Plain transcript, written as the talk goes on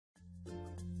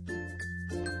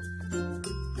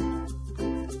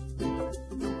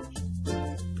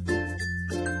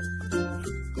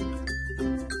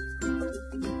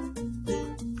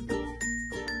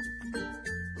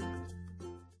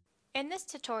In this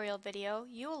tutorial video,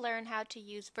 you will learn how to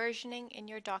use versioning in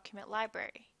your document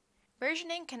library.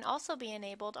 Versioning can also be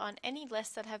enabled on any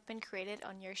lists that have been created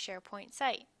on your SharePoint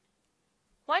site.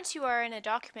 Once you are in a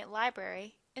document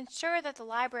library, ensure that the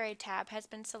Library tab has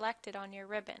been selected on your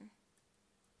ribbon.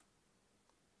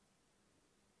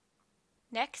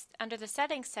 Next, under the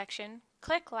Settings section,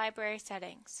 click Library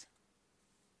Settings.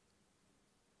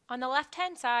 On the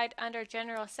left-hand side, under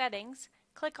General Settings,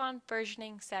 click on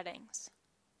Versioning Settings.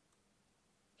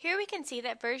 Here we can see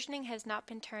that versioning has not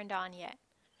been turned on yet.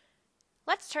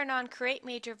 Let's turn on Create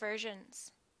Major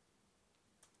Versions.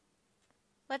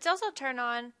 Let's also turn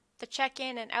on the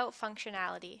Check-in and Out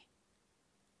functionality.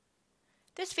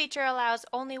 This feature allows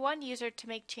only one user to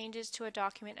make changes to a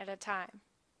document at a time.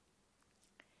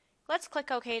 Let's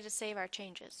click OK to save our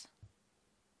changes.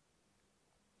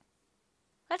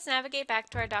 Let's navigate back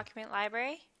to our document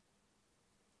library.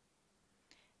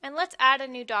 And let's add a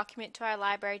new document to our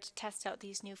library to test out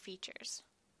these new features.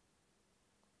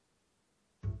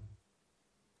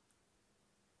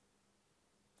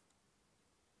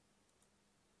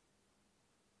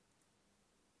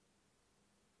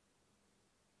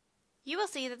 You will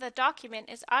see that the document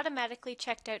is automatically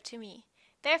checked out to me.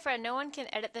 Therefore, no one can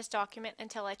edit this document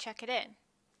until I check it in.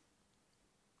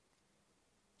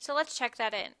 So let's check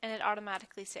that in, and it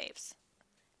automatically saves.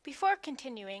 Before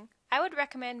continuing, I would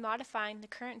recommend modifying the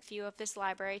current view of this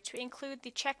library to include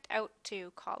the Checked Out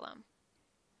To column.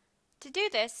 To do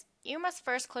this, you must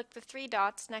first click the three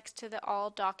dots next to the All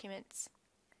Documents.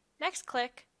 Next,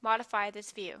 click Modify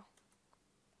this view.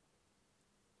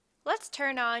 Let's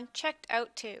turn on Checked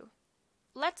Out To.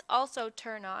 Let's also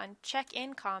turn on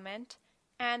Check-in Comment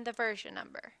and the version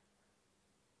number.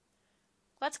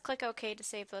 Let's click OK to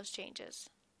save those changes.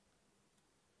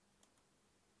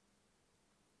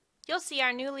 You'll see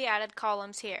our newly added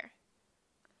columns here.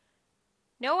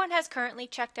 No one has currently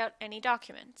checked out any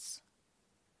documents.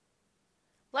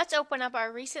 Let's open up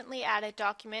our recently added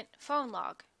document, Phone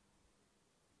Log.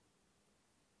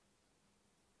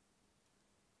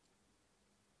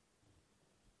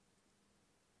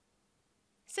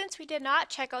 Since we did not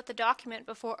check out the document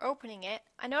before opening it,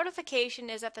 a notification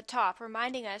is at the top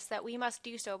reminding us that we must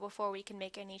do so before we can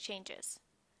make any changes.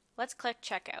 Let's click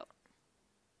Checkout.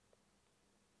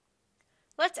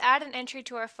 Let's add an entry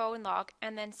to our phone log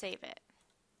and then save it.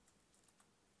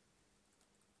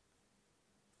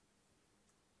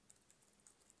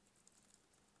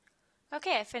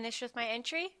 Okay, I finished with my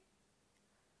entry.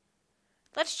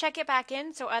 Let's check it back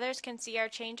in so others can see our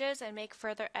changes and make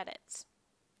further edits.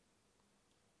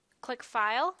 Click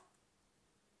File,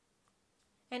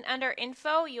 and under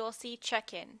Info you will see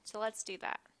Check-in, so let's do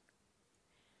that.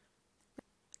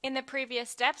 In the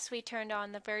previous steps we turned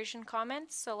on the version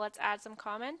comments, so let's add some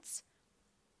comments.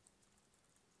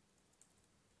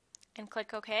 And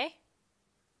click OK.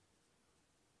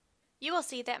 You will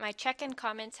see that my check-in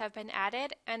comments have been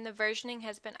added and the versioning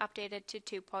has been updated to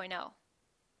 2.0.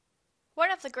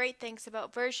 One of the great things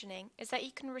about versioning is that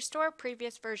you can restore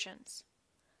previous versions.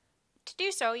 To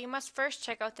do so, you must first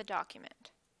check out the document.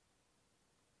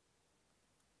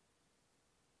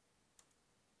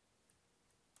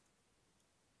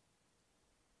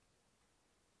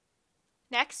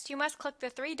 Next, you must click the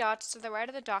three dots to the right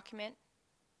of the document,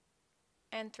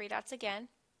 and three dots again,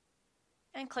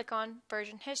 and click on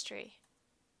Version History.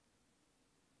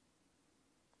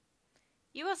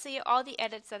 You will see all the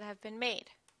edits that have been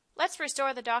made. Let's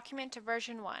restore the document to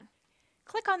version 1.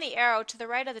 Click on the arrow to the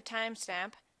right of the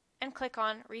timestamp and click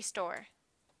on Restore.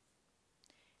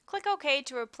 Click OK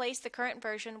to replace the current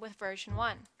version with version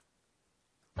 1.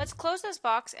 Let's close this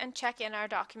box and check in our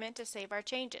document to save our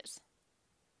changes.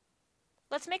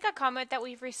 Let's make a comment that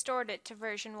we've restored it to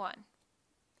version 1.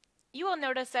 You will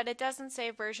notice that it doesn't say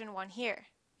version 1 here.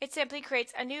 It simply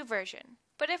creates a new version.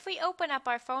 But if we open up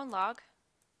our phone log,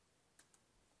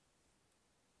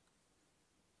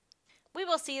 we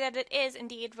will see that it is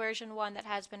indeed version 1 that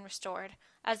has been restored,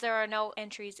 as there are no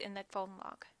entries in the phone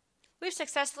log. We've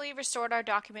successfully restored our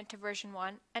document to version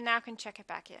 1 and now can check it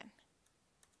back in.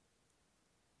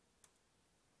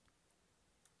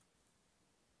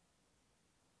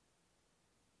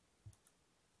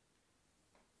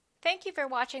 Thank you for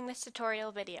watching this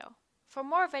tutorial video. For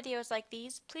more videos like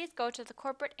these, please go to the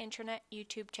Corporate Intranet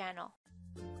YouTube channel.